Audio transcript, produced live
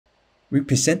we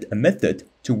present a method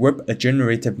to warp a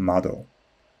generative model.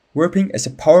 Warping is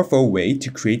a powerful way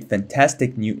to create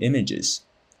fantastic new images.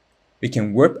 We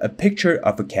can warp a picture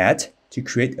of a cat to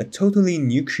create a totally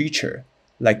new creature,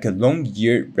 like a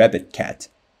long-eared rabbit cat.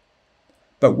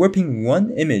 But warping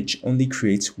one image only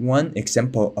creates one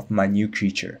example of my new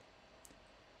creature.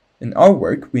 In our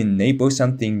work, we enable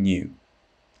something new.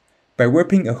 By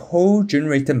warping a whole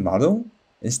generated model,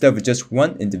 instead of just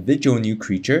one individual new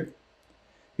creature,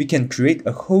 we can create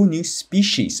a whole new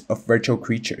species of virtual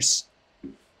creatures.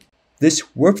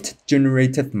 This warped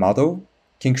generative model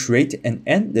can create an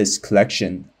endless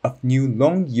collection of new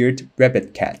long-eared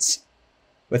rabbit cats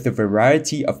with a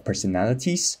variety of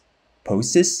personalities,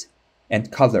 poses,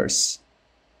 and colors.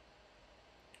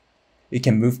 We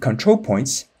can move control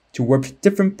points to warp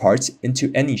different parts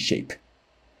into any shape.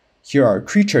 Here are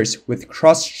creatures with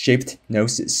cross-shaped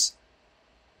noses.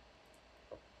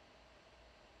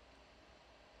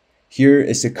 Here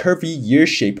is a curvy ear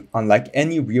shape unlike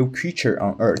any real creature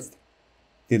on Earth.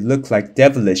 They look like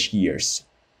devilish ears.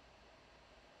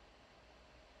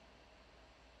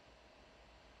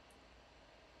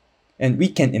 And we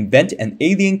can invent an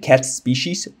alien cat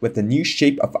species with a new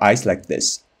shape of eyes like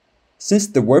this. Since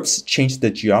the warps change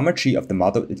the geometry of the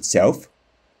model itself,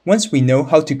 once we know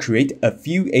how to create a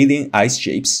few alien eyes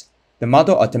shapes, the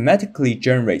model automatically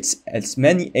generates as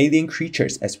many alien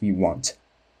creatures as we want.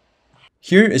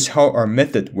 Here is how our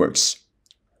method works.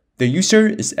 The user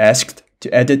is asked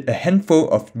to edit a handful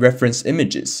of reference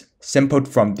images sampled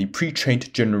from the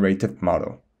pre-trained generative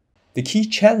model. The key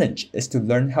challenge is to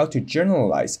learn how to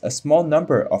generalize a small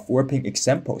number of warping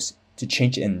examples to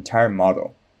change an entire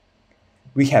model.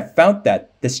 We have found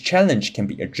that this challenge can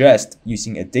be addressed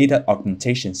using a data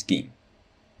augmentation scheme.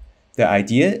 The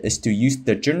idea is to use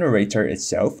the generator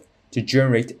itself to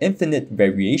generate infinite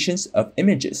variations of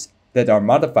images that are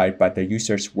modified by the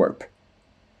user's warp.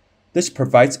 This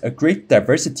provides a great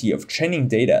diversity of training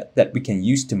data that we can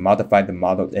use to modify the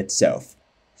model itself,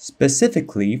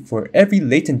 specifically for every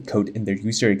latent code in the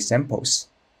user examples.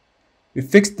 We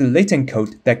fixed the latent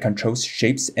code that controls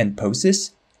shapes and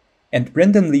poses, and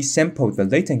randomly sample the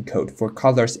latent code for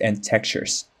colors and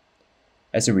textures.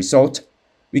 As a result,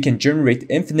 we can generate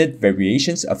infinite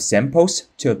variations of samples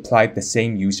to apply the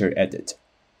same user edit.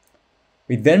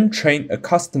 We then train a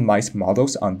customized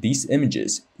models on these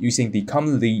images using the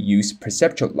commonly used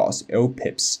perceptual loss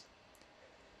LPIPs.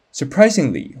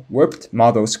 Surprisingly, warped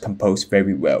models compose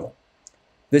very well.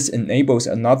 This enables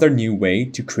another new way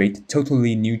to create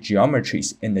totally new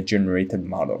geometries in the generated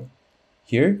model.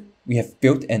 Here, we have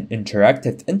built an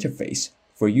interactive interface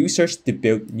for users to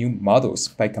build new models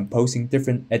by composing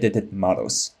different edited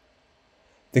models.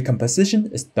 The composition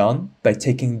is done by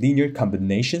taking linear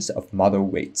combinations of model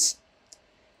weights.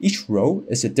 Each row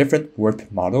is a different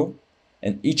warp model,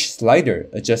 and each slider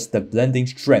adjusts the blending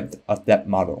strength of that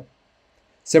model.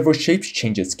 Several shape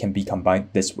changes can be combined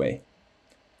this way.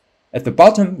 At the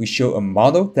bottom, we show a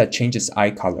model that changes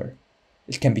eye color.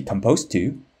 It can be composed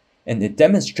too, and it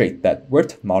demonstrates that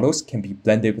warped models can be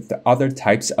blended with the other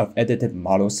types of edited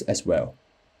models as well.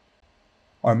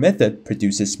 Our method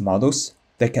produces models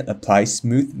that can apply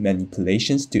smooth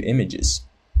manipulations to images.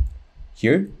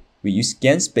 Here, we use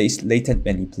GAN-based latent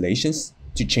manipulations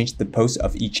to change the pose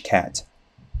of each cat.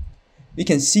 We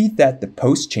can see that the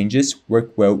pose changes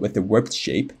work well with the warped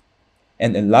shape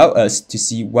and allow us to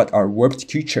see what our warped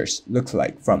creatures look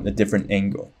like from a different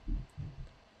angle.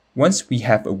 Once we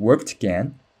have a warped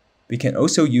GAN, we can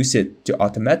also use it to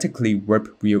automatically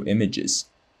warp real images.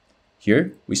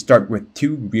 Here, we start with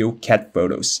 2 real cat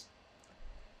photos.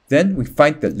 Then we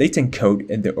find the latent code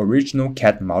in the original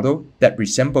cat model that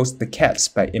resembles the cats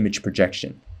by image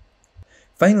projection.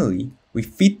 Finally, we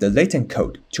feed the latent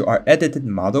code to our edited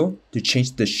model to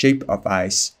change the shape of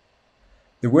eyes.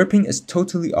 The warping is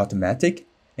totally automatic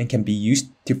and can be used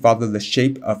to follow the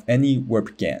shape of any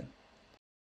warp GAN.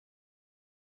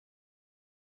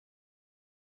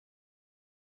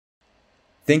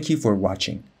 Thank you for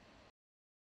watching.